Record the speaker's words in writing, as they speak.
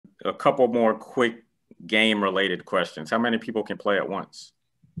a couple more quick game related questions. How many people can play at once?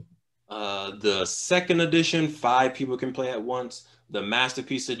 The second edition, 5 people can play at once. The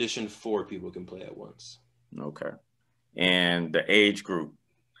Masterpiece edition, 4 people can play at once. Okay. And the age group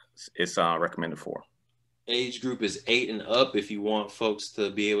it's recommended for? Age group is 8 and up. If you want folks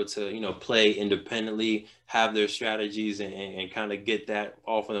to be able to, play independently, have their strategies and kind of get that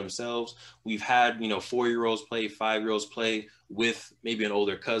all for themselves. We've had, 4-year-olds play, 5-year-olds play with maybe an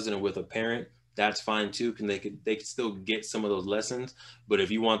older cousin or with a parent. That's fine too. They could still get some of those lessons. But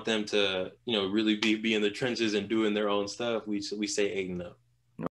if you want them to, really be in the trenches and doing their own stuff, we say 8 and up.